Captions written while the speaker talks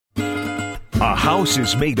A house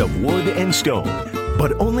is made of wood and stone,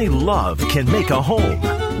 but only love can make a home.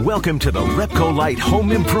 Welcome to the Repco Light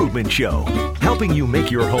Home Improvement Show, helping you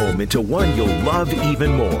make your home into one you'll love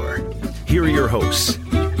even more. Here are your hosts,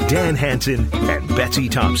 Dan Hansen and Betsy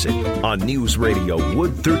Thompson on News Radio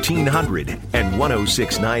Wood 1300 and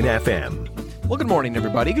 106.9 FM. Well, good morning,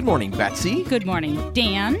 everybody. Good morning, Betsy. Good morning,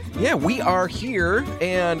 Dan. Yeah, we are here,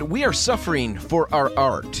 and we are suffering for our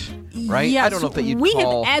art, right? Yes, I don't know if that you'd we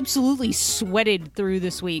call... have absolutely sweated through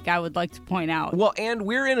this week, I would like to point out. Well, and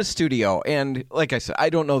we're in a studio, and like I said, I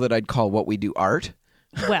don't know that I'd call what we do art.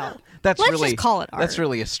 Well, Let's just call it art. That's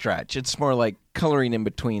really a stretch. It's more like coloring in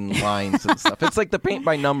between lines and stuff. It's like the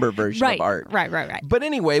paint-by-number version of art. Right. But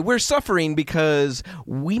anyway, we're suffering because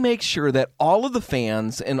we make sure that all of the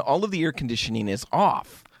fans and all of the air conditioning is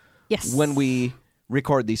off Yes. when we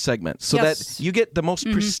record these segments so Yes. that you get the most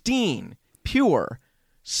pristine, pure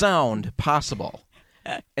sound possible.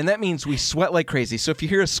 And that means we sweat like crazy. So if you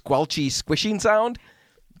hear a squelchy, squishing sound,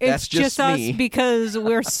 that's It's just me. us because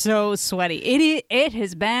we're so sweaty. It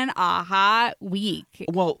has been a hot week.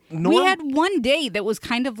 Well, We had one day that was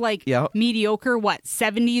kind of like mediocre,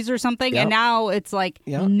 70s or something, and now it's like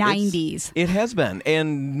 90s. It has been.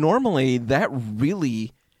 And normally that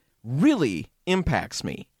really, really impacts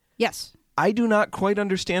me. Yes. I do not quite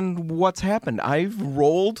understand what's happened. I've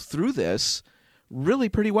rolled through this really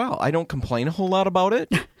pretty well. I don't complain a whole lot about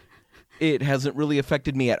it. It hasn't really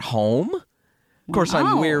affected me at home. Of course,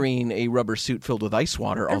 I'm wearing a rubber suit filled with ice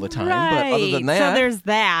water all the time. Right. But other than that... So there's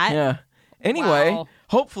that. Yeah. Anyway, Wow.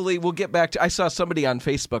 hopefully we'll get back to... I saw somebody on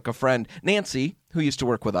Facebook, a friend, Nancy, who used to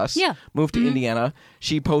work with us, moved to Indiana.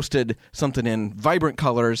 She posted something in vibrant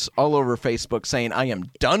colors all over Facebook saying, I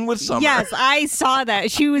am done with summer. Yes, I saw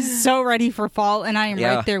that. She was so ready for fall, and I am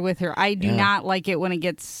right there with her. I do not like it when it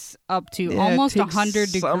gets up to almost it takes 100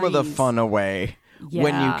 degrees. some of the fun away.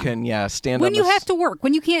 When you can, stand when on you the have to work,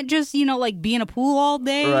 when you can't just, like be in a pool all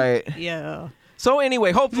day. Right. Yeah. So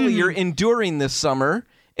anyway, hopefully you're enduring this summer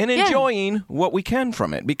and enjoying what we can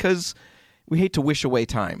from it, because we hate to wish away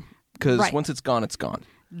time, because once it's gone, it's gone.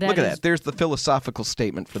 Look at that. There's the philosophical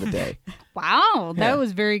statement for the day. Wow, that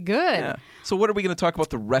was very good. Yeah. So what are we going to talk about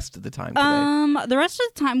the rest of the time today? The rest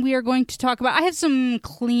of the time we are going to talk about, I have some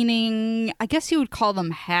cleaning, I guess you would call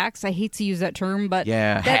them hacks. I hate to use that term, but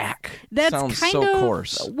hack. That's Sounds kind so of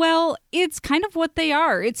coarse. Well, it's kind of what they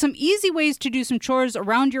are. It's some easy ways to do some chores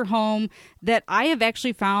around your home that I have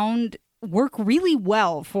actually found work really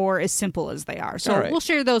well for as simple as they are. So we'll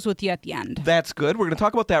share those with you at the end. That's good. We're going to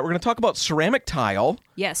talk about that. We're going to talk about ceramic tile.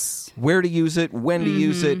 Yes. Where to use it, when to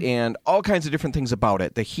use it, and all kinds of different things about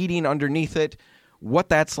it. The heating underneath it, what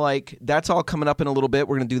that's like. That's all coming up in a little bit.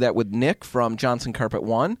 We're going to do that with Nick from Johnson Carpet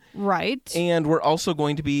One. Right. And we're also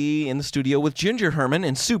going to be in the studio with Ginger Herman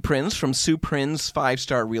and Sue Prinz from Sue Prinz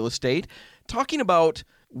 5-Star Real Estate, talking about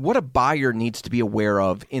what a buyer needs to be aware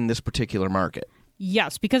of in this particular market.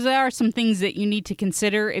 Yes, because there are some things that you need to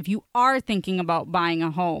consider if you are thinking about buying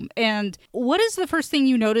a home. And what is the first thing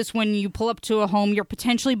you notice when you pull up to a home you're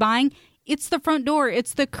potentially buying? It's the front door.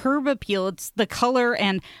 It's the curb appeal. It's the color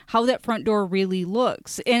and how that front door really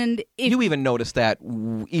looks. And if you even notice that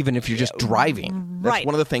even if you're just driving. That's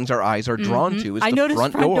one of the things our eyes are drawn to is I the notice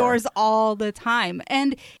front front door. doors all the time.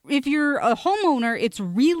 And if you're a homeowner, it's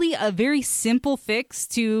really a very simple fix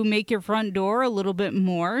to make your front door a little bit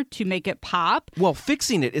more, to make it pop. Well,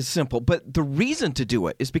 fixing it is simple, but the reason to do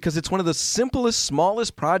it is because it's one of the simplest,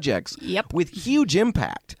 smallest projects with huge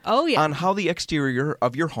impact on how the exterior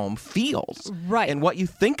of your home feels. Right. And what you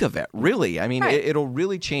think of it, really. I mean, it'll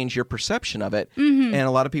really change your perception of it. And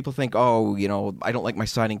a lot of people think, oh, I don't like my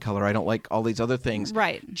siding color. I don't like all these other things.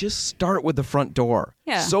 Right. Just start with the front door.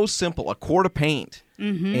 Yeah. So simple. A quart of paint.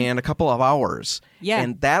 And a couple of hours. Yeah.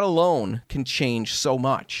 And that alone can change so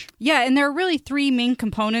much. Yeah, and there are really three main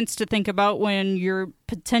components to think about when you're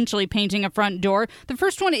potentially painting a front door. The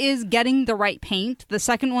first one is getting the right paint. The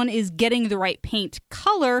second one is getting the right paint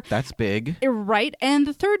color. That's big. Right. And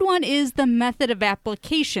the third one is the method of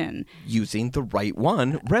application. Using the right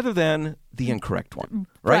one rather than the incorrect one.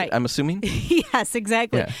 Right? I'm assuming? Yes,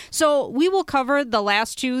 exactly. Yeah. So we will cover the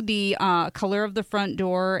last two, the color of the front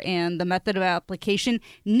door and the method of application,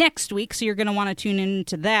 next week. So you're going to want to tune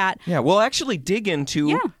into that. Yeah, we'll actually dig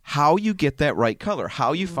into how you get that right color,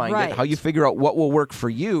 how you find it, how you figure out what will work for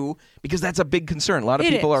you, because that's a big concern. A lot of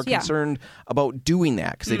people are concerned about doing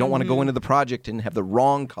that because they don't want to go into the project and have the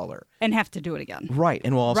wrong color. And have to do it again. Right.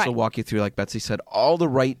 And we'll also walk you through, like Betsy said, all the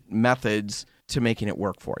right methods to making it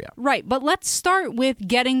work for you. Right, but let's start with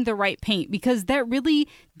getting the right paint because that really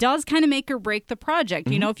does kind of make or break the project.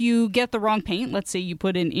 You know, if you get the wrong paint, let's say you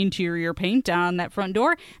put an interior paint on that front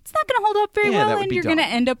door, it's not going to hold up very well and you're going to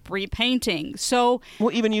end up repainting. So,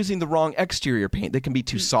 well, even using the wrong exterior paint, they can be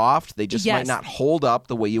too soft. They just might not hold up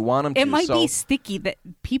the way you want them to. It might be sticky. That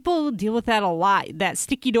people deal with that a lot. That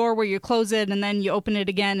sticky door where you close it and then you open it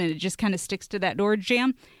again and it just kind of sticks to that door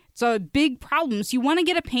jamb. So big problems. You want to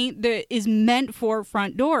get a paint that is meant for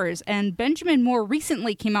front doors. And Benjamin Moore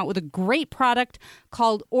recently came out with a great product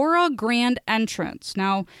called Aura Grand Entrance.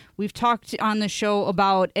 Now, we've talked on the show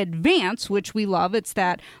about Advance, which we love. It's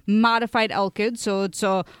that modified alkyd. So it's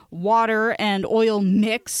a water and oil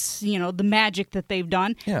mix, you know, the magic that they've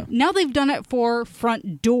done. Yeah. Now they've done it for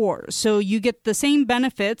front doors. So you get the same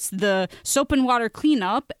benefits, the soap and water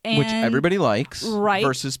cleanup. And which everybody likes, right,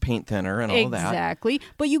 versus paint thinner and all that. Exactly.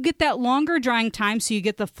 But you get that longer drying time, so you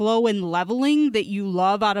get the flow and leveling that you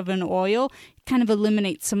love out of an oil. Kind of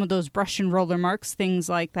eliminates some of those brush and roller marks, things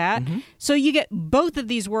like that. So you get both of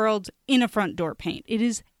these worlds in a front door paint. It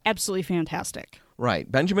is absolutely fantastic.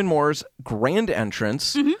 Right. Benjamin Moore's Grand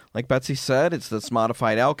Entrance, like Betsy said, it's this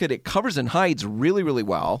modified alkyd. It covers and hides really, really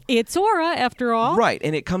well. It's Aura, after all. Right.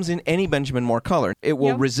 And it comes in any Benjamin Moore color. It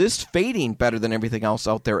will resist fading better than everything else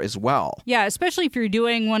out there as well. Yeah, especially if you're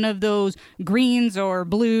doing one of those greens or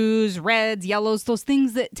blues, reds, yellows, those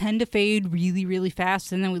things that tend to fade really, really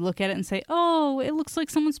fast. And then we look at it and say, oh, it looks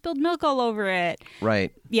like someone spilled milk all over it.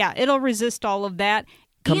 Right. Yeah, it'll resist all of that.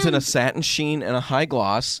 Comes in a satin sheen and a high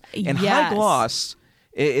gloss. And high gloss,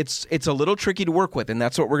 it's a little tricky to work with, and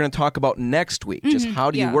that's what we're going to talk about next week. Just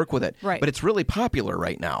how do you work with it? Right. But it's really popular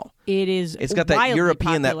right now. It is. It's got that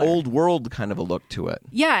European, popular. that old world kind of a look to it.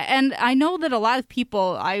 Yeah, and I know that a lot of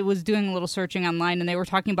people, I was doing a little searching online, and they were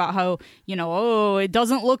talking about how, you know, oh, it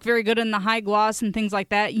doesn't look very good in the high gloss and things like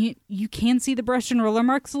that. You can see the brush and roller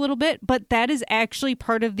marks a little bit, but that is actually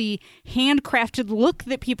part of the handcrafted look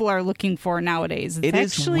that people are looking for nowadays. It's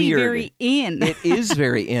actually weird. Very in. It is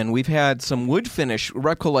very in. We've had some wood finish.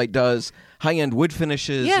 Repcolite does high-end wood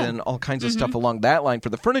finishes and all kinds of stuff along that line for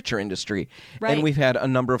the furniture industry. Right. And we've had a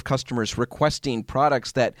number of customers requesting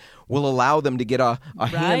products that will allow them to get a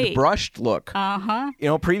hand-brushed look. You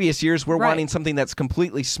know, previous years we're wanting something that's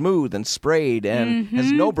completely smooth and sprayed and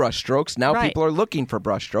has no brush strokes. Now people are looking for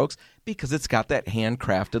brush strokes because it's got that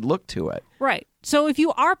handcrafted look to it. Right. So if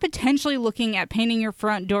you are potentially looking at painting your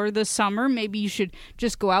front door this summer, maybe you should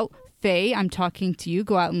just go out. Faye, I'm talking to you.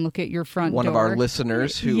 Go out and look at your front door. One of our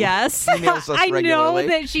listeners who yes. emails us regularly. I know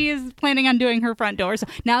that she is planning on doing her front door, so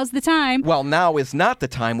now's the time. Well, now is not the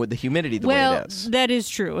time with the humidity the way it is. That is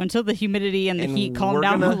true, until the humidity and the heat calm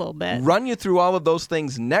down a little bit. Run you through all of those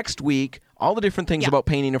things next week, all the different things about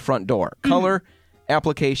painting a front door. Color,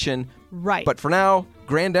 application. Right. But for now,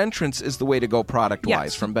 Grand Entrance is the way to go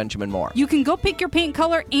product-wise from Benjamin Moore. You can go pick your paint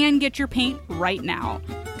color and get your paint right now.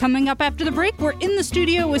 Coming up after the break, we're in the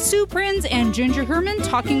studio with Sue Prinz and Ginger Herman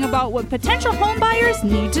talking about what potential home buyers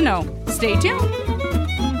need to know. Stay tuned.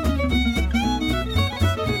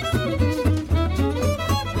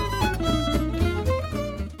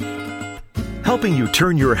 Helping you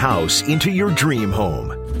turn your house into your dream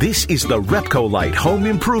home. This is the Repcolite Home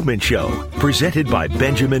Improvement Show, presented by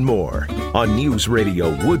Benjamin Moore on News Radio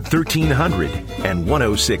Wood 1300 and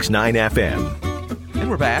 106.9 FM. And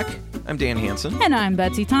we're back. I'm Dan Hansen. And I'm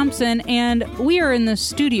Betsy Thompson. And we are in the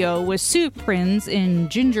studio with Sue Prinz and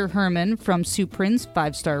Ginger Herman from Sue Prinz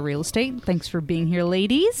 5-Star Real Estate. Thanks for being here,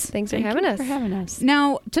 ladies. Thanks for having us.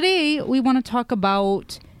 Now, today we want to talk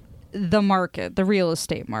about the market, the real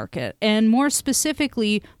estate market, and more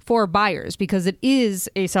specifically for buyers, because it is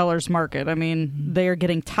a seller's market. I mean, they're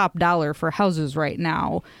getting top dollar for houses right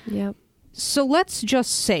now. Yep. So let's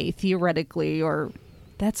just say theoretically, or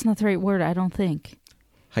that's not the right word, I don't think.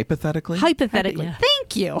 Hypothetically? Hypothetically.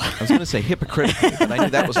 Thank you. I was going to say hypocritically, but I knew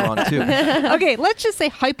that was wrong too. Okay, let's just say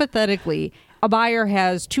hypothetically, a buyer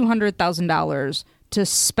has $200,000 to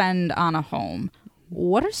spend on a home.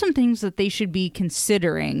 What are some things that they should be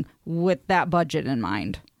considering with that budget in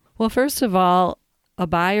mind? Well, first of all, a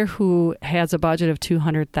buyer who has a budget of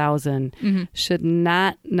 $200,000 should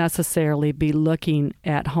not necessarily be looking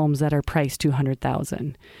at homes that are priced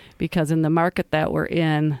 $200,000, because in the market that we're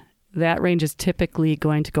in, that range is typically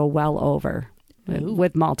going to go well over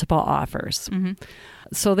with multiple offers.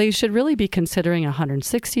 So they should really be considering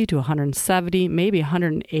 $160,000 to $170,000, maybe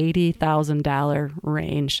 $180,000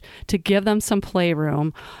 range to give them some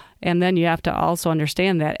playroom. And then you have to also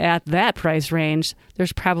understand that at that price range,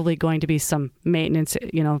 there's probably going to be some maintenance,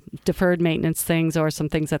 deferred maintenance things or some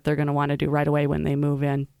things that they're going to want to do right away when they move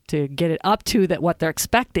in to get it up to that what they're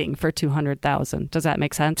expecting for $200,000. Does that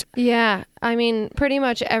make sense? Yeah. I mean, pretty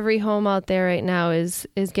much every home out there right now is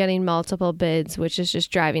getting multiple bids, which is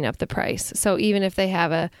just driving up the price. So even if they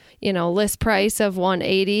have a, list price of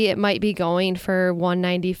 $180, it might be going for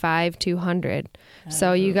 $195, $200.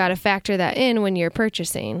 So you got to factor that in when you're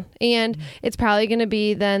purchasing. And it's probably going to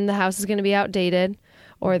be then the house is going to be outdated,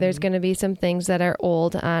 or there's going to be some things that are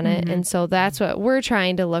old on it. And so that's what we're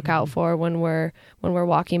trying to look out for when we're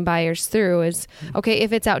walking buyers through is, okay,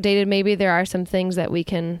 if it's outdated, maybe there are some things that we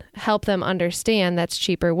can help them understand that's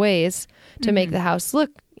cheaper ways to make the house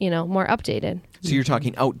look, more updated. So you're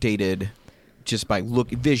talking outdated just by look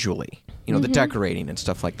visually, the decorating and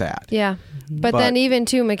stuff like that. Yeah. But then even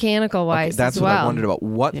too mechanical wise that's as well. what I wondered about.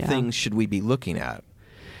 What things should we be looking at?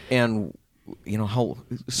 And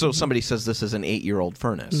so somebody says this is an 8-year-old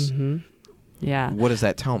furnace. Yeah. What does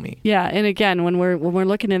that tell me? Yeah, and again, when we're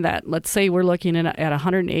looking at that, let's say we're looking at a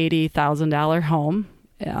 $180,000 home.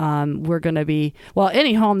 We're going to be,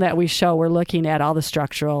 any home that we show, we're looking at all the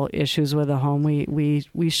structural issues with the home.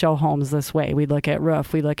 We show homes this way. We look at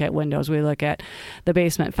roof, we look at windows, we look at the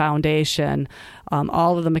basement foundation,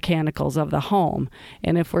 all of the mechanicals of the home.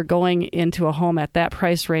 And if we're going into a home at that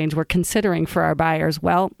price range, we're considering for our buyers,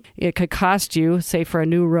 it could cost you, say for a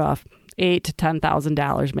new roof, $8,000 to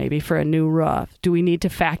 $10,000 maybe for a new roof. Do we need to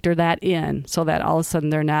factor that in so that all of a sudden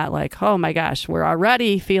they're not like, oh my gosh, we're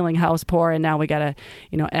already feeling house poor and now we got to,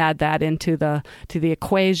 add that into the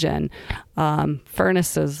equation.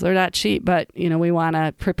 Furnaces, they're not cheap, but we want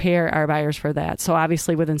to prepare our buyers for that. So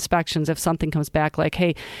obviously with inspections, if something comes back like,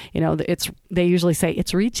 hey, they usually say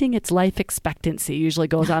it's reaching its life expectancy, usually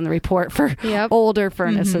goes on the report for older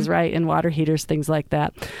furnaces, right? And water heaters, things like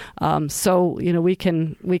that. So, we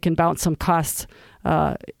can bounce some costs,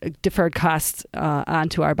 deferred costs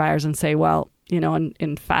onto our buyers and say,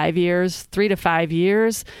 in 5 years, 3 to 5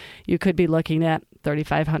 years, you could be looking at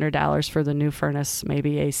 $3,500 for the new furnace,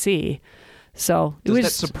 maybe AC. So does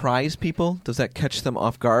that surprise people? Does that catch them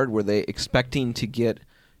off guard? Were they expecting to get,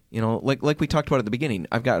 like we talked about at the beginning,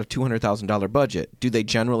 I've got a $200,000 budget. Do they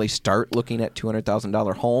generally start looking at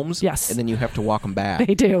 $200,000 homes? Yes. And then you have to walk them back?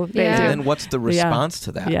 They do. Yeah. And then what's the response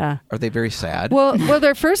to that? Yeah. Are they very sad? Well,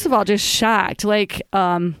 they're first of all just shocked. Like,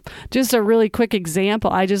 just a really quick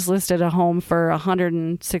example. I just listed a home for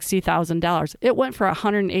 $160,000. It went for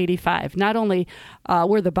 $185,000. Not only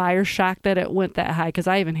were the buyers shocked that it went that high, because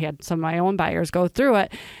I even had some of my own buyers go through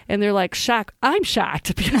it, and they're like shocked. I'm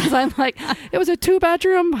shocked because I'm like, it was a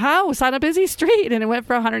 2-bedroom house on a busy street and it went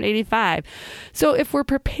for $185,000. So if we're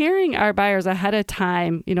preparing our buyers ahead of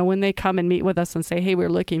time, when they come and meet with us and say, hey, we're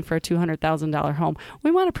looking for a $200,000 home, we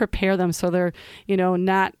want to prepare them so they're,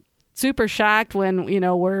 not super shocked when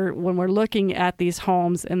we're looking at these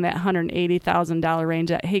homes in that $180,000 range.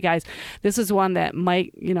 That, hey guys, this is one that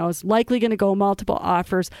might is likely going to go multiple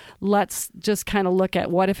offers. Let's just kind of look at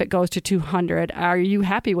what if it goes to 200. Are you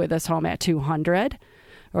happy with this home at 200,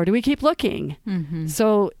 or do we keep looking?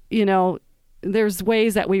 So there's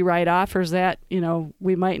ways that we write offers that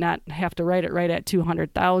we might not have to write it right at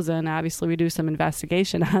 200,000. Obviously, we do some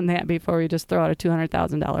investigation on that before we just throw out a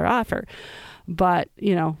 $200,000 offer. But,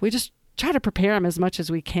 we just try to prepare them as much as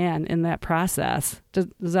we can in that process. Does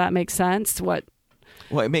that make sense? Well,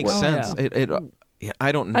 it makes sense. Yeah.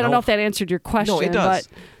 I don't know. I don't know if that answered your question. No, it does.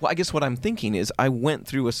 But well, I guess what I'm thinking is I went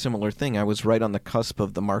through a similar thing. I was right on the cusp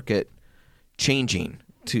of the market changing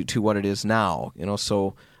to what it is now.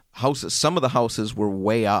 So some of the houses were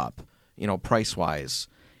way up, price-wise.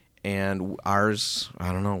 And ours,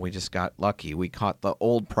 I don't know, we just got lucky. We caught the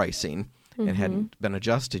old pricing and hadn't been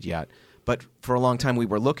adjusted yet. But for a long time we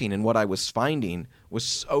were looking, and what I was finding was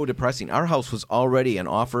so depressing. Our house was already an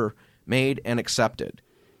offer made and accepted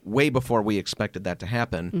way before we expected that to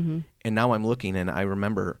happen. And now I'm looking, and I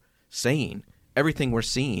remember saying, everything we're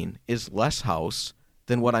seeing is less house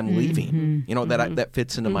than what I'm leaving, that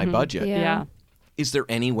fits into my budget. yeah. Is there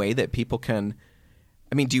any way that people can,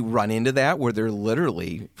 do you run into that where they're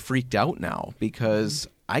literally freaked out now because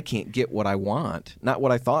I can't get what I want, not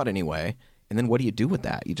what I thought anyway? And then what do you do with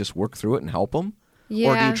that? You just work through it and help them? Yeah.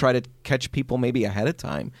 Or do you try to catch people maybe ahead of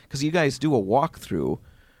time? Because you guys do a walkthrough,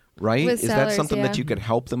 right? With Is sellers, that something that you could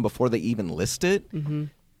help them before they even list it?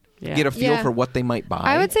 Yeah. Get a feel Yeah. for what they might buy?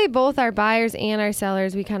 I would say both our buyers and our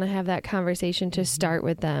sellers, we kind of have that conversation to start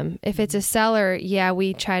with them. If it's a seller,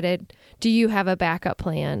 we try to do you have a backup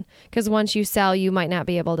plan? Because once you sell, you might not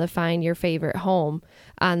be able to find your favorite home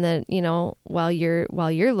on the, while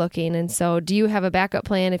you're looking. And so do you have a backup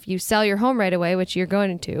plan if you sell your home right away, which you're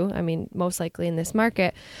going to, I mean, most likely in this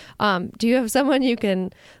market? Do you have someone you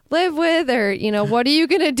can live with, or, what are you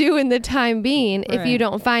going to do in the time being if you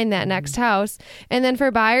don't find that next house? And then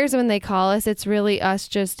for buyers, when they call us, it's really us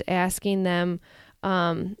just asking them,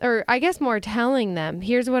 or I guess more telling them,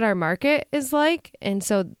 here's what our market is like. And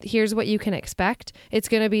so here's what you can expect. It's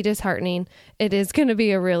going to be disheartening. It is going to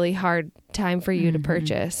be a really hard time for you to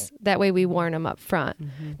purchase. That way we warn them up front.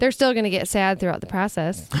 They're still going to get sad throughout the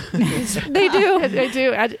process. They do. They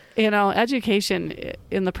do. Education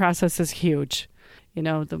in the process is huge.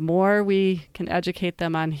 The more we can educate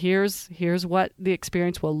them on here's what the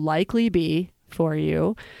experience will likely be for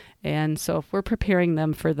you. And so if we're preparing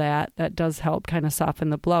them for that, that does help kind of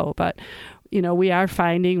soften the blow. But, we are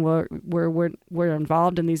finding we're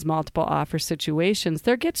involved in these multiple offer situations.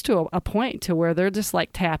 There gets to a point to where they're just like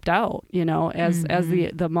tapped out, as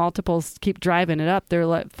the multiples keep driving it up. They're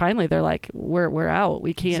like, finally, we're out.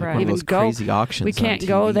 We can't like even go. Crazy auctions. We can't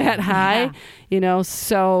go that high,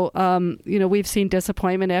 So, we've seen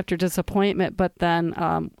disappointment after disappointment. But then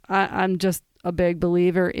I'm just a big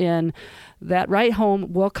believer in that right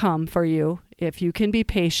home will come for you if you can be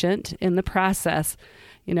patient in the process.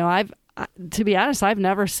 To be honest, I've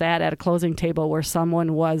never sat at a closing table where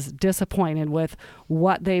someone was disappointed with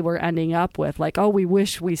what they were ending up with. Like, oh,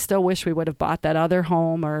 we still wish we would have bought that other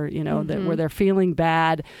home, or, where they're feeling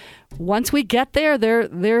bad. Once we get there,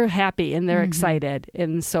 they're happy and they're excited.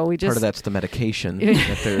 And so we just... Part of that's the medication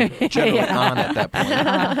that they're generally on at that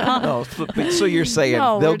point. So you're saying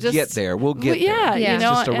they'll get there. We'll get there. Yeah. It's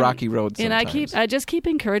just a rocky road sometimes. And I just keep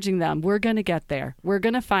encouraging them. We're going to get there. We're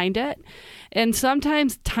going to find it. And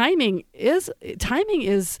sometimes timing is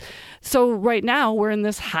so right now we're in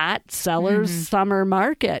this hot seller's summer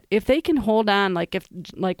market. If they can hold on, like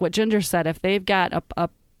what Ginger said, if they've got a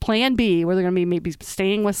plan B where they're going to be maybe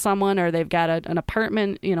staying with someone, or they've got an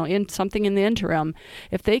apartment, in something in the interim,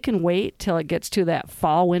 if they can wait till it gets to that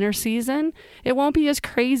fall winter season, it won't be as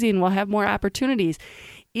crazy and we'll have more opportunities.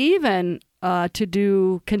 Even to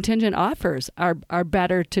do contingent offers are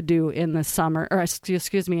better to do in the summer, or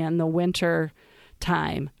in the winter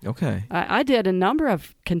time. Okay. I did a number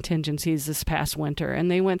of contingencies this past winter,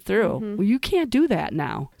 and they went through. Well, you can't do that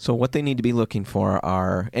now. So what they need to be looking for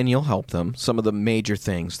are, and you'll help them, some of the major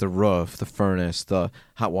things: the roof, the furnace, the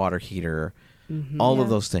hot water heater, all of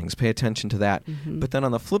those things. Pay attention to that. But then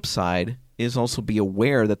on the flip side is also be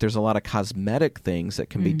aware that there's a lot of cosmetic things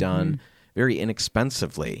that can be done very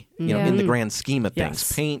inexpensively, in the grand scheme of things.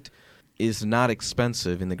 Yes. Paint is not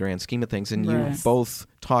expensive in the grand scheme of things. And you both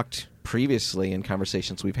talked previously in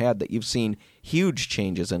conversations we've had that you've seen huge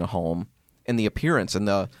changes in a home in the appearance and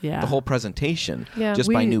the whole presentation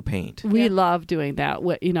just by new paint. We love doing that,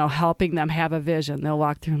 helping them have a vision. They'll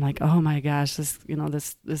walk through and like, oh my gosh, this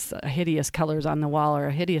hideous colors on the wall, or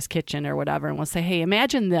a hideous kitchen or whatever. And we'll say, hey,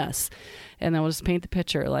 imagine this. And then we'll just paint the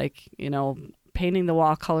picture like, painting the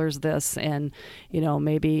wall colors this, and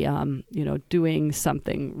maybe doing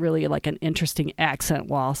something really like an interesting accent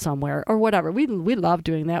wall somewhere or whatever. We love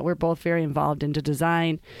doing that. We're both very involved into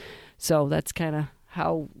design, so that's kind of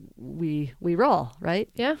how we roll, right?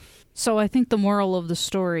 Yeah. So I think the moral of the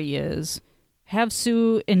story is have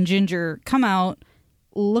Sue and Ginger come out,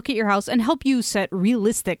 look at your house, and help you set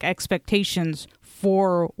realistic expectations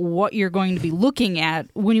for what you're going to be looking at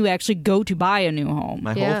when you actually go to buy a new home.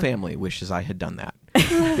 My whole family wishes I had done that.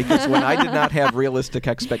 Because when I did not have realistic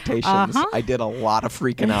expectations, I did a lot of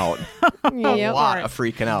freaking out. A lot of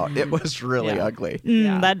freaking out. It was really ugly.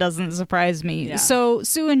 That doesn't surprise me. Yeah. So,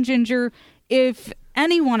 Sue and Ginger, if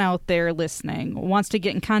anyone out there listening wants to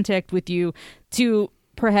get in contact with you to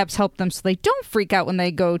perhaps help them so they don't freak out when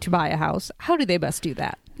they go to buy a house, how do they best do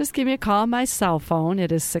that? Just give me a call on my cell phone.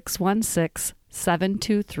 It is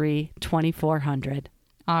 616-723-2400.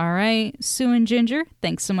 All right. Sue and Ginger,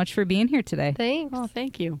 thanks so much for being here today. Thanks. Oh,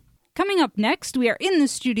 thank you. Coming up next, we are in the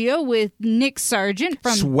studio with Nick Sargent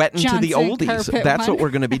from Sweating Johnson to the oldies. Carpet That's One. what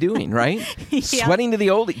we're going to be doing, right? Sweating to the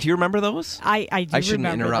oldies. Do you remember those? I do I shouldn't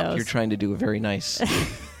remember interrupt. those. You're trying to do a very nice...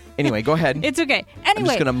 Anyway, go ahead. It's okay. I'm Anyway,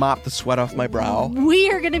 just going to mop the sweat off my brow.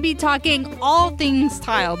 we are going to be talking all things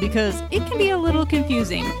tile because it can be a little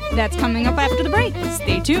confusing. That's coming up after the break.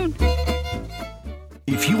 Stay tuned.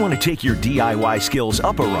 If you want to take your DIY skills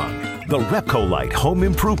up a rung, the Repcolite Home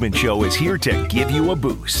Improvement Show is here to give you a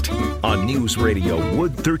boost on News Radio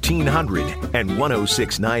Wood 1300 and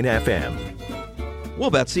 106.9 FM.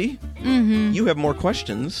 Well, Betsy, you have more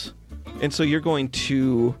questions, and so you're going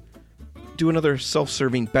to do another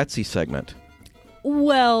self-serving Betsy segment.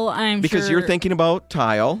 Well, I'm Because sure you're thinking about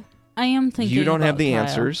tile. I am thinking. You don't have about the tile.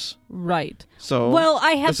 answers. Right. So Well,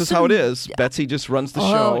 I have this is some- how it is. Betsy just runs the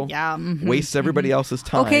show. Yeah. Wastes everybody else's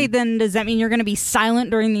time. Okay, then does that mean you're going to be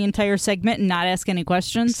silent during the entire segment and not ask any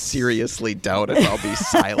questions? Seriously doubt it. I'll be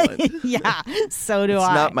silent. Yeah, so do It's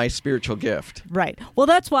I. not my spiritual gift. Right. Well,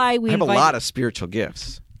 that's why we I have a invite- lot of spiritual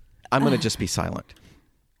gifts. I'm going to just be silent.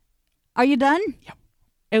 Are you done? Yep.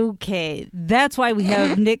 Okay, that's why we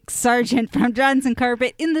have Nick Sargent from Johnson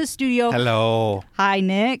Carpet in the studio. Hello. Hi,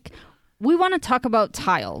 Nick. We want to talk about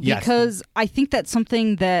tile Yes. because I think that's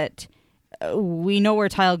something that we know where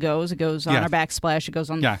tile goes. It goes on Yes. our backsplash. It goes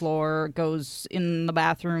on the Yes. floor. It goes in the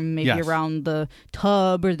bathroom, maybe Yes. around the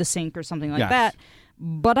tub or the sink or something like Yes. that.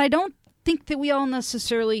 But I don't think that we all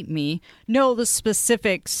necessarily, know the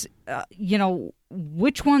specifics,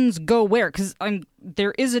 which ones go where. Because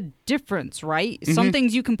there is a difference, right? Some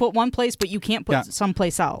things you can put one place, but you can't put Yeah.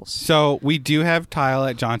 someplace else. So we do have tile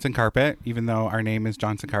at Johnson Carpet, even though our name is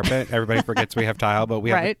Johnson Carpet. Everybody forgets we have tile, but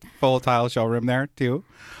we Right. have a full tile showroom there too.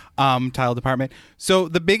 Tile department. So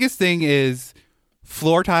the biggest thing is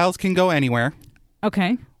floor tiles can go anywhere.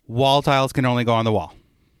 Okay. Wall tiles can only go on the wall.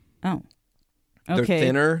 Oh. They're Okay.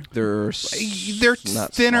 thinner. They're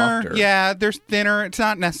not thinner. softer. Yeah, they're thinner. It's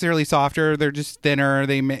not necessarily softer. They're just thinner.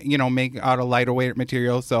 They make out of lighter weight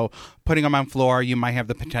material. So putting them on floor, you might have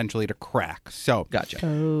the potential to crack. So Gotcha.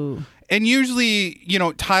 Oh. And usually,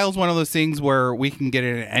 tile's one of those things where we can get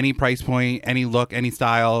it at any price point, any look, any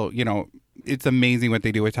style. It's amazing what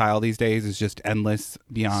they do with tile these days. It's just endless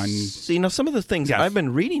beyond. See, now some of the things Yes. I've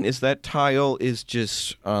been reading is that tile is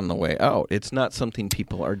just on the way out. It's not something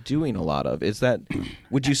people are doing a lot of. Is that?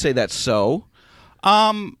 Would you say that's so?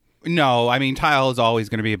 No, I mean, tile is always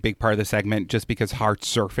going to be a big part of the segment just because hard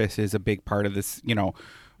surface is a big part of this.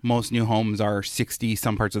 Most new homes are 60,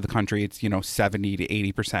 some parts of the country, it's, 70 to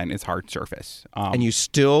 80% is hard surface. And you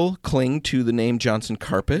still cling to the name Johnson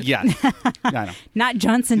Carpet? Yes. Yeah, I know. Not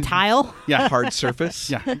Johnson Tile. Yeah. Hard surface?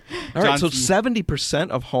 Yeah. All right, so Johnson- 70%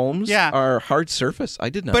 of homes Yeah. are hard surface. I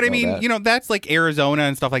did not But know I mean, that. that's like Arizona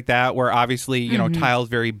and stuff like that, where obviously, tile's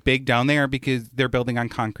very big down there because they're building on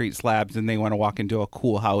concrete slabs and they want to walk into a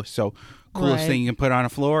cool house. So, coolest Right. thing you can put on a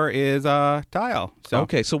floor is tile. So,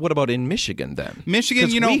 Okay, so what about in Michigan then? Michigan,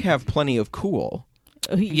 'Cause we have plenty of cool.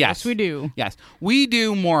 Yes, we do. Yes. We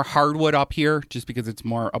do more hardwood up here just because it's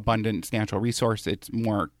more abundant natural resource. It's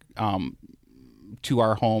more to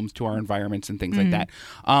our homes, to our environments and things like that.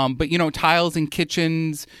 But, tiles in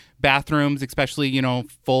kitchens, bathrooms, especially,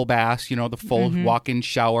 full baths, the full walk-in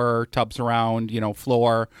shower, tubs around,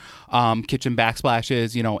 floor, kitchen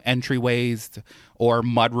backsplashes, entryways or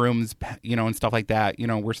mudrooms, and stuff like that.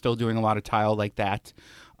 We're still doing a lot of tile like that.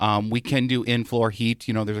 We can do in-floor heat.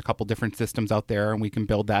 There's a couple different systems out there, and we can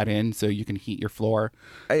build that in so you can heat your floor.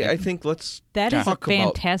 I think let's That is a talk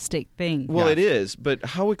about. fantastic thing. Well, Yeah. it is, but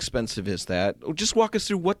how expensive is that? Just walk us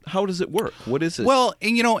through how does it work? What is it? Well,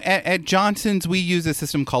 and, at Johnson's, we use a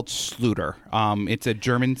system called Schluter. It's a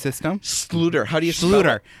German system. Schluter. How do you spell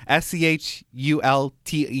Schluter. it?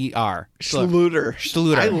 Schulter. Schluter.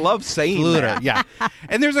 Schluter. I love saying Schluter, that. yeah.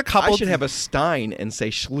 And there's a couple. I should have a Stein and say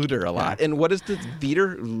Schluter a lot. And what is the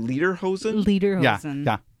Lederhosen? Lederhosen.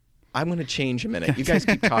 Yeah. I'm going to change a minute. You guys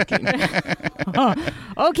keep talking.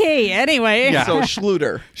 Okay, anyway. Yeah. So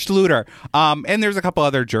Schluter. Schluter. And there's a couple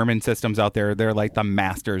other German systems out there. They're like the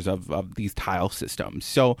masters of these tile systems.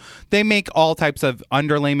 So they make all types of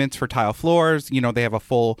underlayments for tile floors. They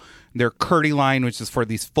have their Curdy line, which is for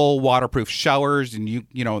these full waterproof showers, and you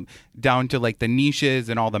down to like the niches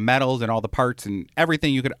and all the metals and all the parts and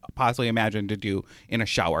everything you could possibly imagine to do in a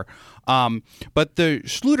shower. But the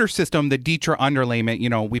Schluter system, the Dietra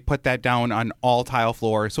underlayment, we put that down on all tile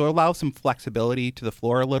floors, so it allows some flexibility to the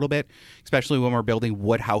floor a little bit, especially when we're building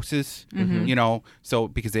wood houses. So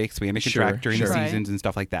because they expand and contract during the Right. seasons and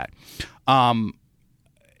stuff like that.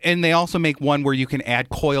 And they also make one where you can add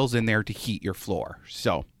coils in there to heat your floor.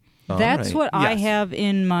 So. That's right. what I Yes. have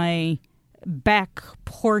in my back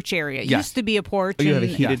porch area. It Yes. used to be a porch. Oh, you have a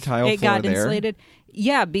and heated tile it floor got there? insulated.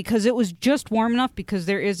 Yeah, because it was just warm enough because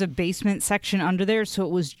there is a basement section under there, so it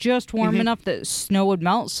was just warm enough that snow would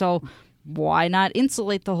melt. So why not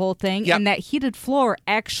insulate the whole thing? Yep. And that heated floor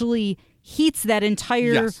actually heats that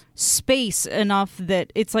entire Yes. space enough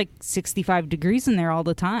that it's like 65 degrees in there all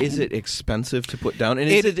the time. Is it expensive to put down? And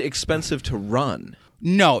is it expensive to run?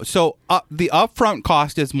 No. So the upfront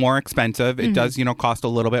cost is more expensive. It does, cost a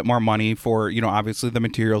little bit more money for, obviously the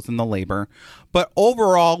materials and the labor. But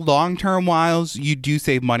overall, long-term wise, you do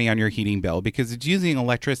save money on your heating bill because it's using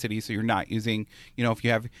electricity. So you're not using, if you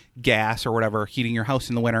have gas or whatever, heating your house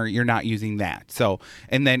in the winter, you're not using that. So,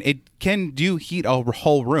 and then it can heat a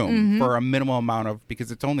whole room for a minimal amount of,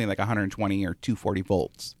 because it's only like 120 or 240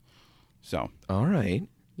 volts. So. All right.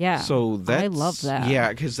 Yeah. So that's, I love that. Yeah,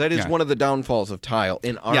 because that is one of the downfalls of tile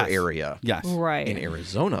in our Yes. area. Yes. Right. In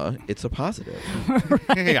Arizona, it's a positive.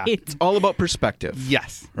 Yeah. It's all about perspective.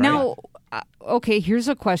 Yes. Right? Now, okay, here's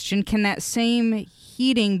a question. Can that same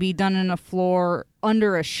heating be done in a floor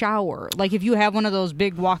under a shower? Like if you have one of those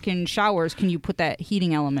big walk-in showers, can you put that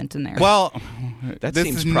heating element in there? Well, That this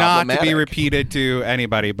seems is not to be problematic. repeated to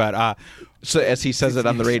anybody, but So as he says it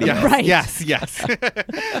on the radio. yes, Right.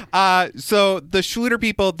 yes. So the Schluter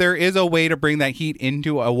people, there is a way to bring that heat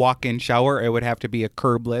into a walk-in shower. It would have to be a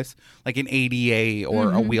curbless, like an ADA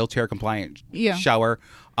or a wheelchair-compliant Yeah. shower.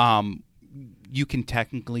 You can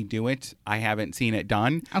technically do it. I haven't seen it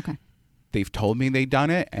done. Okay. They've told me they've done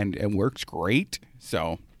it, and it works great.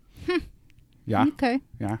 So, yeah. Okay.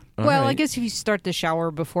 Yeah. Well, I right. guess if you start the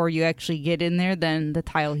shower before you actually get in there, then the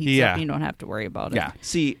tile heats Yeah. up and you don't have to worry about it. Yeah.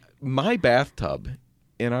 See, my bathtub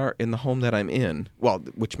in the home that I'm in, well,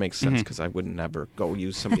 which makes sense because I would never go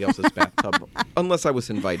use somebody else's bathtub unless I was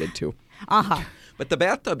invited to. Aha. But the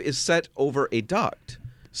bathtub is set over a duct.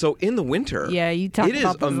 So in the winter, Yeah, you talk it is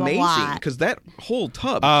about this a amazing lot. because that whole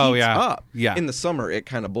tub Oh, heats yeah. up. Yeah. In the summer, it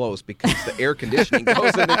kind of blows because the air conditioning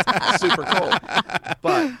goes and it's super cold.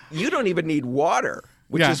 But you don't even need water,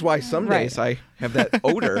 which Yeah. is why some Right. days I have that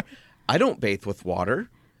odor. I don't bathe with water.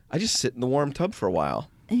 I just sit in the warm tub for a while,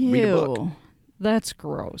 read a book. Ew. That's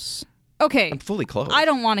gross. Okay. I'm fully clothed. I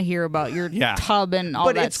don't want to hear about your Yeah. tub and all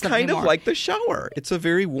but that it's stuff kind anymore. of like the shower. It's a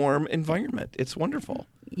very warm environment. It's wonderful.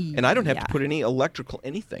 And I don't have Yeah. to put any electrical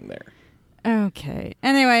anything there. Okay.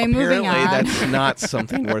 Anyway, moving Apparently, on. that's not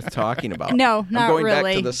something worth talking about. No, I'm not going back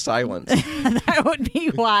really. to the silence. That would be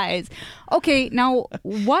wise. Okay, now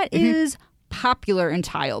what is popular in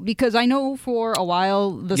tile? Because I know for a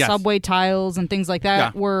while the Yes. subway tiles and things like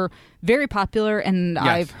that Yeah. were very popular, and Yes.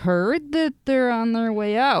 I've heard that they're on their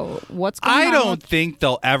way out. What's going on? I don't with- think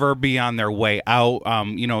they'll ever be on their way out.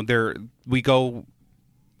 We go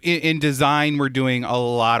in design. We're doing a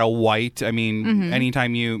lot of white. I mean,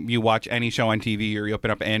 anytime you watch any show on TV or you open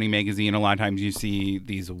up any magazine, a lot of times you see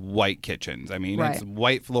these white kitchens. I mean, it's Right.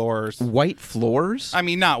 white floors. White floors? I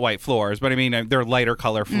mean, not white floors, but I mean, they're lighter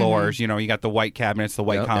color floors. You got the white cabinets, the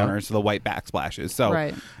white Yep, counters, the white backsplashes. So,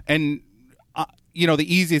 Right. and the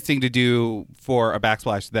easiest thing to do for a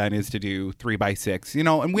backsplash then is to do 3x6.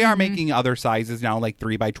 And we are making other sizes now, like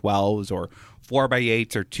 3x12s or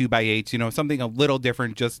 4x8s or 2x8s. Something a little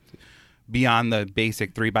different, just beyond the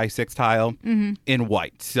basic 3x6 tile in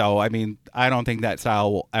white. So, I mean, I don't think that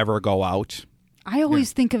style will ever go out. I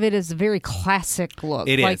always think of it as a very classic look.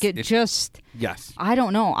 It like is. it It's- just. Yes. I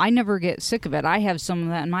don't know. I never get sick of it. I have some of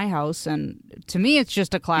that in my house, and to me, it's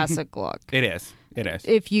just a classic look. It is. It is.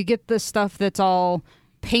 If you get the stuff that's all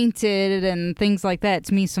painted and things like that,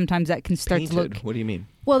 to me, sometimes that can start to Painted? look. What do you mean?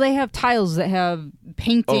 Well, they have tiles that have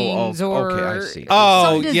paintings or okay, I see.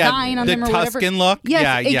 some design on the them or whatever. Tuscan look. Yes,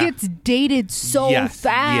 yeah, it yeah. gets dated so Yes,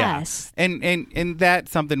 fast. Yeah. And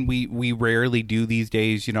that's something we rarely do these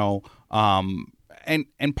days,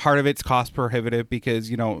 and part of it's cost prohibitive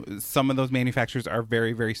because, some of those manufacturers are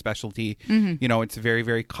very, very specialty. It's a very,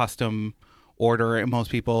 very custom order, and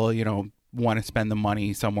most people, want to spend the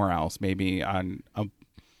money somewhere else, maybe on a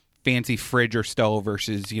fancy fridge or stove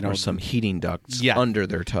versus, Or some heating ducts Yeah. under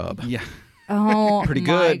their tub. Yeah. Oh, Pretty my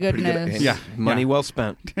good. goodness. Pretty good. Yeah. Money Yeah. well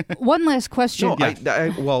spent. One last question.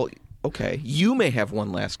 No, well, okay. You may have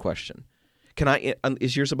one last question. Can I?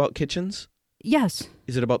 Is yours about kitchens? Yes.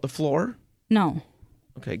 Is it about the floor? No.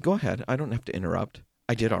 Okay, go ahead. I don't have to interrupt.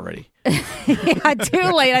 I did already. Yeah,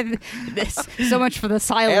 too late. So much for the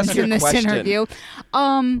silence Ask your in this question. interview.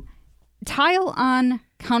 Tile on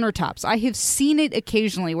countertops. I have seen it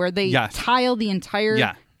occasionally where they Yes. tile the entire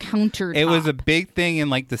Yeah. countertop. It was a big thing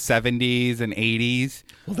in like the 70s and 80s.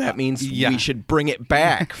 Well, that means Yeah. we should bring it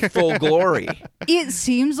back full glory. It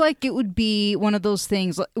seems like it would be one of those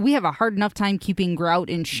things. We have a hard enough time keeping grout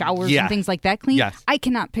in showers Yeah. and things like that clean. Yes. I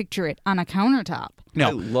cannot picture it on a countertop. No.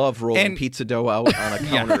 I love rolling And- pizza dough out on a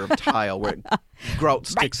counter of tile where grout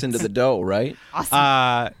sticks into the dough, right?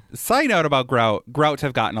 Side note about grouts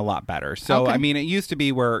have gotten a lot better. So, Okay. I mean, it used to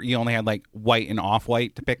be where you only had like white and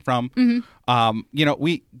off-white to pick from.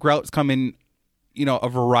 Grouts come in, a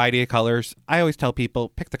variety of colors. I always tell people,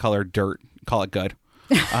 pick the color dirt, call it good.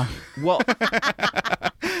 Well,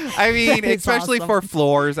 I mean, That is especially awesome. for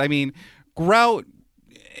floors. I mean, grout,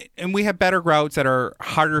 and we have better grouts that are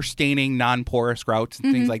harder staining, non-porous grouts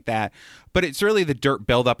and things like that. But it's really the dirt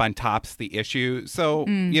buildup on top's the issue. So,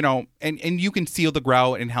 you know, and you can seal the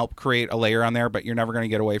grout and help create a layer on there, but you're never going to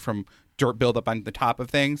get away from dirt buildup on the top of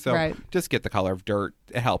things. So Right. just get the color of dirt.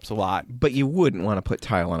 It helps a lot. But you wouldn't want to put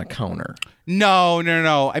tile on a counter. No.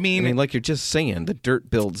 I I mean, mean, like you're just saying, the dirt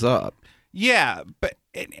builds up. yeah, but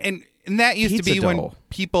and that used to Pizza be when dough.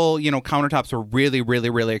 people, you know, countertops were really, really,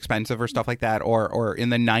 really expensive or stuff like that, or in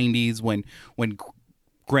the 90s when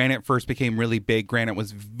granite first became really big. Granite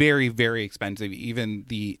was very, very expensive. Even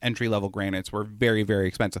the entry level granites were very, very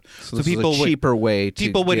expensive. So this is a cheaper way to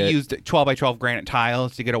people would have get- used 12 by 12 granite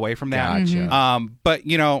tiles to get away from that. Gotcha. But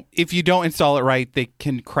you know, if you don't install it right, they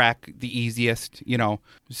can crack the easiest. You know,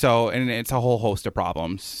 so and it's a whole host of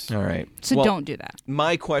problems. All right. So Well, don't do that.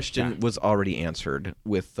 My question was already answered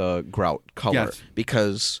with the grout color Yes.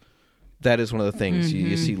 because that is one of the things.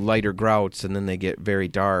 You see lighter grouts and then they get very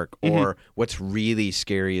dark. Or what's really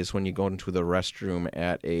scary is when you go into the restroom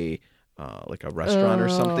at a like a restaurant or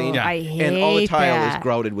something, Yeah. I hate and all the tile that. is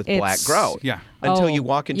grouted with black It's- grout. Yeah. Until Oh, you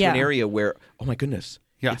walk into an yeah. area where, oh my goodness,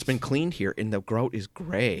 Yes. it's been cleaned here and the grout is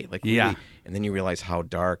gray. Like Yeah. really, and then you realize how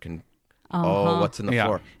dark and what's in the Yeah.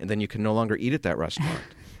 floor, and then you can no longer eat at that restaurant.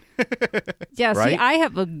 Yeah, see, Right? I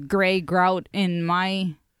have a gray grout in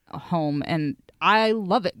my home, and I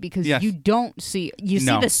love it because Yes. you don't see see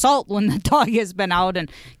No. the salt when the dog has been out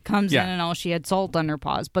and comes Yeah. in and she had salt on her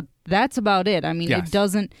paws, but that's about it. I mean, Yes. it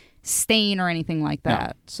doesn't stain or anything like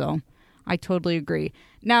that. So I totally agree.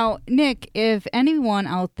 Now, Nick, if anyone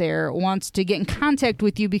out there wants to get in contact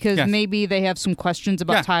with you because Yes. maybe they have some questions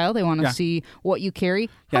about Yeah. tile, they want to Yeah. see what you carry,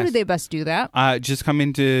 how Yes. do they best do that? Just come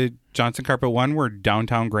into Johnson Carpet 1. We're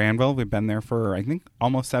downtown Granville. We've been there for, I think,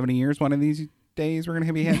 almost 70 years. One of these days we're going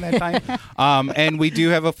to be hitting that time. And we do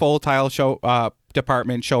have a full tile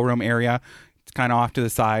department showroom area. It's kind of off to the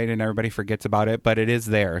side and everybody forgets about it, but it is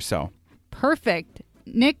there. So Perfect.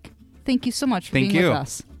 Nick, thank you so much for Thank being you. with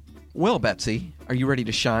us. Well, Betsy, are you ready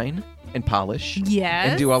to shine and polish? Yes.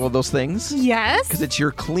 And do all of those things? Yes. Because it's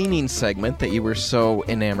your cleaning segment that you were so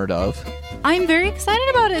enamored of. I'm very excited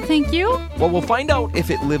about it. Thank you. Well, we'll find out if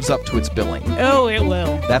it lives up to its billing. Oh, it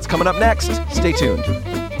will. That's coming up next. Stay tuned.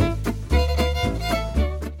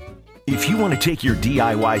 If you want to take your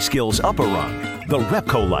DIY skills up a rung, the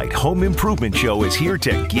Repco Light Home Improvement Show is here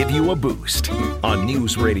to give you a boost on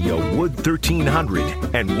News Radio Wood 1300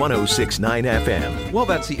 and 106.9 FM. Well,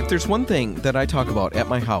 Betsy, if there's one thing that I talk about at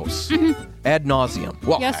my house ad nauseum,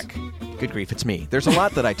 well, Yes. heck, good grief, it's me. There's a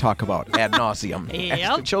lot that I talk about ad nauseum as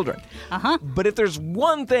Yep. the children. But if there's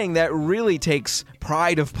one thing that really takes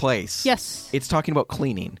pride of place, Yes. it's talking about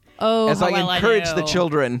cleaning. Oh, as how I well I encourage know. the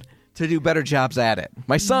children to do better jobs at it.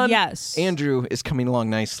 My son, Yes. Andrew, is coming along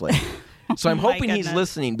nicely. So I'm my hoping he's goodness.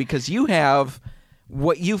 listening because you have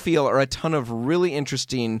what you feel are a ton of really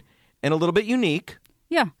interesting and a little bit unique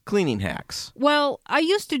Yeah. cleaning hacks. Well, I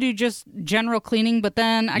used to do just general cleaning, but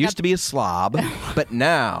then I Used to be a slob, but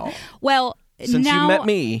now, well, since now, you met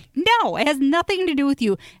me, No, it has nothing to do with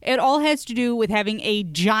you. It all has to do with having a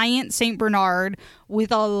giant St. Bernard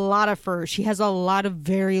with a lot of fur. She has a lot of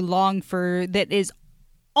very long fur that is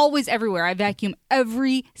always everywhere. I vacuum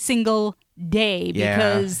every single day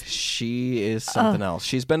because she is something else.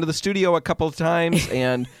 She's been to the studio a couple of times,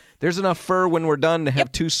 and there's enough fur when we're done to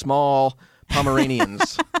have two small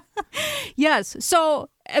Pomeranians. yes. So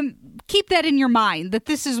keep that in your mind that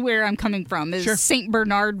this is where I'm coming from is Sure. St.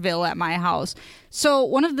 Bernardville at my house. So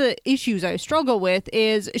one of the issues I struggle with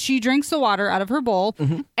is she drinks the water out of her bowl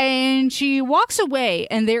and she walks away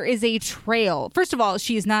and there is a trail. First of all,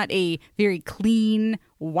 she is not a very clean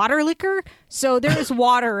water licker, so there is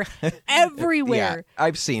water everywhere. Yeah,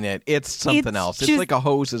 I've seen it. It's something It's else. It's just- like a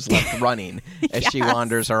hose is left running as she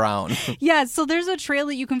wanders around. Yeah, so there's a trail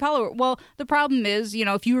that you can follow. Well, the problem is,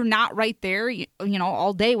 if you're not right there,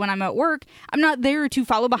 all day when I'm at work, I'm not there to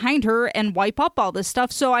follow behind her and wipe up all this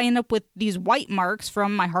stuff. So I end up with these white marks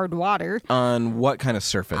from my hard water On what kind of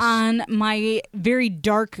surface? on my very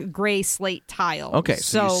dark gray slate tile. Okay,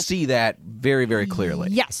 so you see that very, very clearly.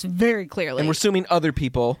 Yes, very clearly. And we're assuming other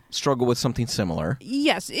people struggle with something similar.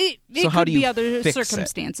 Yes, it So how could do be you other fix it?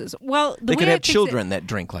 circumstances. Well, the They way could I have fix it- children that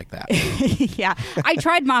drink like that. yeah, I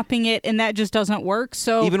tried mopping it and that just doesn't work.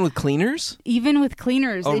 So Even with cleaners? even with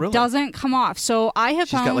cleaners, Oh, it really? doesn't come off. So I have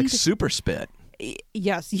She's found got like super spit.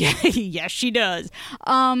 Yes, yes, she does.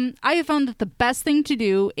 I have found that the best thing to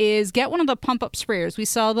do is get one of the pump-up sprayers. We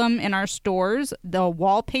sell them in our stores. The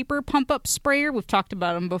wallpaper pump-up sprayer. We've talked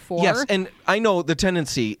about them before. Yes, and I know the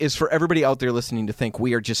tendency is for everybody out there listening to think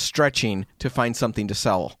we are just stretching to find something to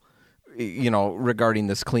sell. regarding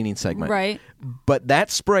this cleaning segment. Right. But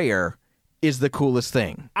that sprayer is the coolest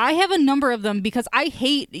thing. I have a number of them because I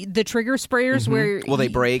hate the trigger sprayers where Well, they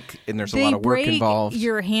break and there's a they lot of work break, involved.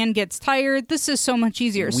 Your hand gets tired. This is so much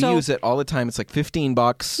easier. We use it all the time. It's like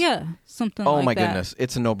 $15. Yeah, something Oh like my that. goodness,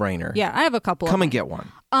 it's a no-brainer. Yeah, I have a couple Come of and them. get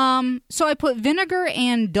one. So I put vinegar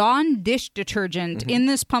and Dawn dish detergent in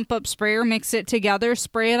this pump-up sprayer, mix it together,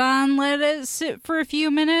 spray it on, let it sit for a few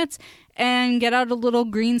minutes, and get out a little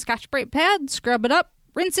green Scotch-Brite pad, scrub it up,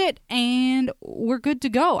 rinse it, and we're good to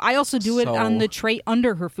go. I also do it So- on the tray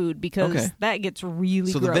under her food because Okay. that gets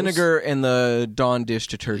really So gross. the vinegar and the Dawn dish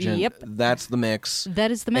detergent, Yep. that's the mix.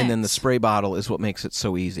 That is the mix. And then the spray bottle is what makes it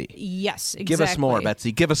so easy. Yes, exactly. Give us more,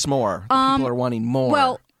 Betsy. Give us more. The people are wanting more.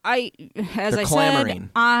 Well, as They're I clamoring. said,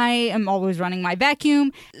 I am always running my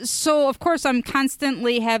vacuum. So, of course, I'm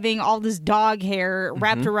constantly having all this dog hair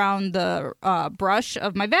wrapped around the brush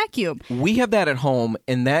of my vacuum. we have that at home,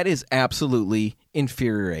 and that is absolutely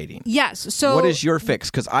infuriating. Yes. So, What is your fix?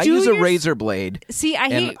 Because I do use a your- razor blade, see, I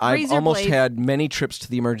and hate I've razor almost blades. had many trips to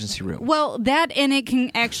the emergency room. Well, that and it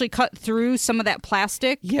can actually cut through some of that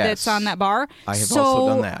plastic Yes. that's on that bar. I have so also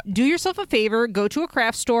done that. Do yourself a favor, go to a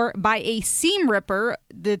craft store, buy a seam ripper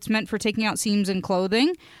that's meant for taking out seams in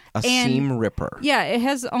clothing. A and- seam ripper. Yeah, it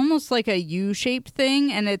has almost like a U-shaped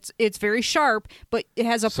thing, and it's very sharp, but it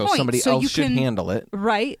has a So point. somebody so else you should can, handle it.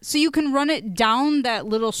 Right. So you can run it down that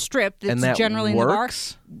little strip that's And that generally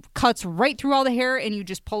works? in the bar, cuts right through all the hair, and you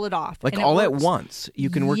just pull it off. Like and it all at works. once. You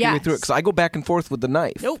can work your way through it. Yes. Because I go back and forth with the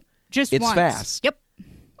knife. Nope. Just It's once. fast. Yep.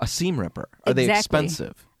 A seam ripper. Are they Exactly.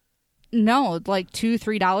 expensive? No, like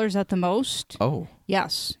 $2-3 at the most. Oh.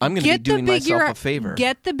 Yes. I'm gonna be Get the doing myself bigger- a favor.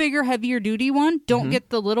 Get the bigger, heavier duty one. Don't get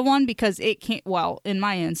the little one because it can't. Well, in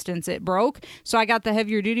my instance, it broke. So I got the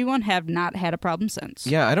heavier duty one. Have not had a problem since.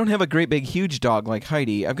 Yeah, I don't have a great big huge dog like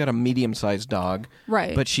Heidi. I've got a medium-sized dog.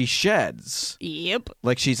 Right. But she sheds Yep.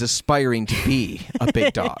 like she's aspiring to be a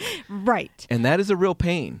big dog. Right. And that is a real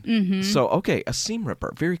pain. Mm-hmm. So, okay, a seam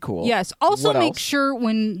ripper. Very cool. Yes. Also, What make else? sure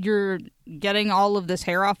when you're getting all of this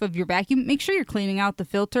hair off of your vacuum, make sure you're cleaning out the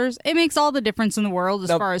filters. It makes all the difference in the world as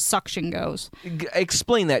Now- far as suction goes.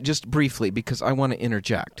 Explain that just briefly because I want to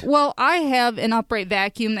interject. Well, I have an upright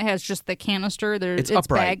vacuum that has just the canister. It's it's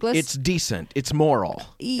upright. bagless. It's decent. It's moral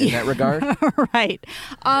in that regard. Right.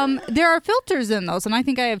 There are filters in those, and I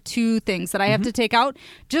think I have two things that I have to take out.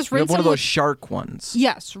 Just You have rinse one of them those with, shark ones.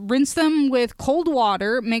 yes, rinse them with cold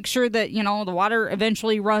water. Make sure that the water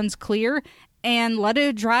eventually runs clear, and let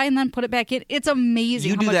it dry, and then put it back in. It's amazing.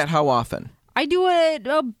 You how do much- that how often? I do it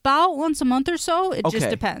about once a month or so. It just Okay.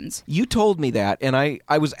 depends. You told me that, and I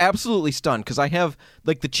was absolutely stunned because I have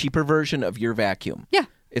like the cheaper version of your vacuum. Yeah.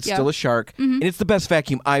 It's Yeah. still a Shark, and it's the best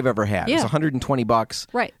vacuum I've ever had. It's Yeah. $120.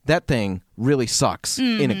 Right. That thing really sucks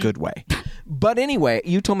in a good way. But anyway,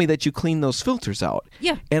 you told me that you clean those filters out.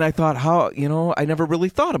 Yeah. And I thought, I never really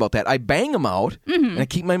thought about that. I bang them out, and I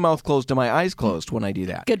keep my mouth closed and my eyes closed when I do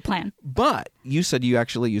that. Good plan. But you said you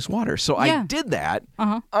actually use water. So I Yeah. did that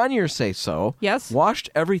Uh-huh. on your say-so. Yes. Washed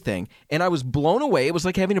everything, and I was blown away. It was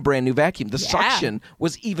like having a brand new vacuum. The Yeah. suction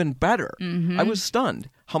was even better. I was stunned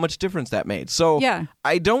how much difference that made. So Yeah.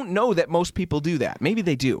 I don't know that most people do that. Maybe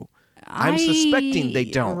they do. I'm suspecting they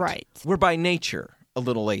don't. Right. We're by nature a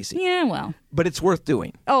little lazy, Yeah, well. but it's worth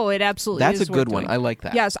doing. Oh, it absolutely That's is a good worth one. doing. I like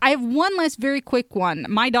that. Yes, I have one last very quick one.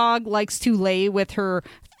 My dog likes to lay with her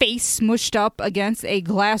face smushed up against a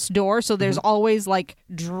glass door, so there's always like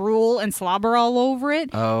drool and slobber all over it.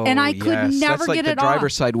 Oh, and I could yes. never That's like get the it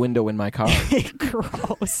driver's off. side window in my car.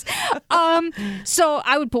 Gross. So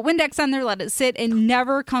I would put Windex on there, let it sit, and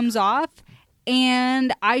never comes off.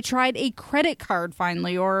 And I tried a credit card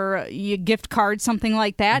finally, or a gift card, something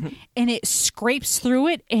like that, and it scrapes through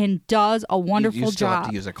it and does a wonderful you still job. have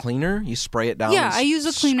to use a cleaner. You spray it down. Yeah, and I use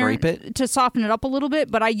a cleaner Scrape it. to soften it up a little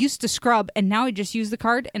bit, but I used to scrub, and now I just use the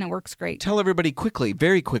card, and it works great. Tell everybody quickly,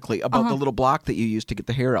 very quickly, about Uh-huh. the little block that you use to get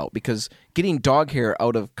the hair out, because getting dog hair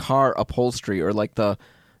out of car upholstery or like the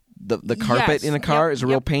carpet Yes. in a car Yep, is a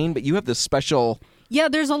real yep. pain. But you have this special. Yeah,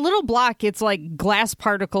 there's a little block. It's like glass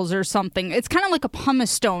particles or something. It's kind of like a pumice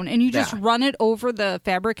stone, and you just Yeah. run it over the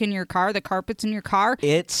fabric in your car, the carpets in your car.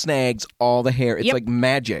 It snags all the hair. It's Yep. like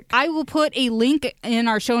magic. I will put a link in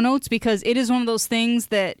our show notes because it is one of those things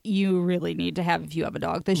that you really need to have if you have a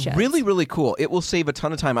dog that sheds. Really, really cool. It will save a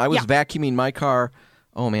ton of time. I was Yeah. vacuuming my car.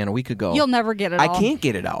 Oh man, a week ago. You'll never get it I all. can't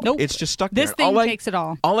get it out. Nope. It's just stuck there. This thing takes it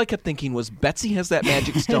all. All I kept thinking was Betsy has that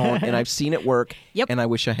magic stone, and I've seen it work. Yep. And I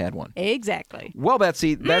wish I had one. Exactly. Well,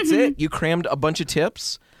 Betsy, that's Mm-hmm. it. You crammed a bunch of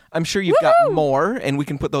tips. I'm sure you've got more, and we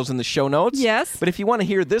can put those in the show notes. Yes. But if you want to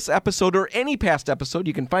hear this episode or any past episode,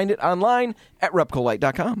 you can find it online at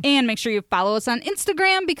repcolite.com. And make sure you follow us on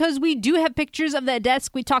Instagram because we do have pictures of that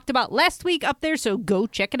desk we talked about last week up there, so go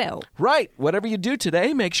check it out. Right. Whatever you do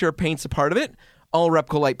today, make sure paint's a part of it. All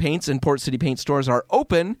Repcolite paints and Port City Paint stores are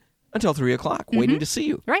open until 3 o'clock, waiting to see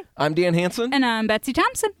you. Right. I'm Dan Hansen. And I'm Betsy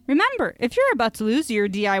Thompson. Remember, if you're about to lose your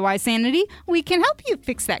DIY sanity, we can help you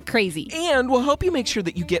fix that crazy. And we'll help you make sure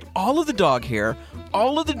that you get all of the dog hair,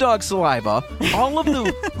 all of the dog saliva, all of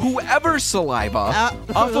the whoever's saliva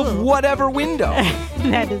off of whatever window.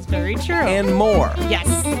 That is very true. And more. Yes.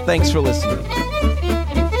 Thanks for listening.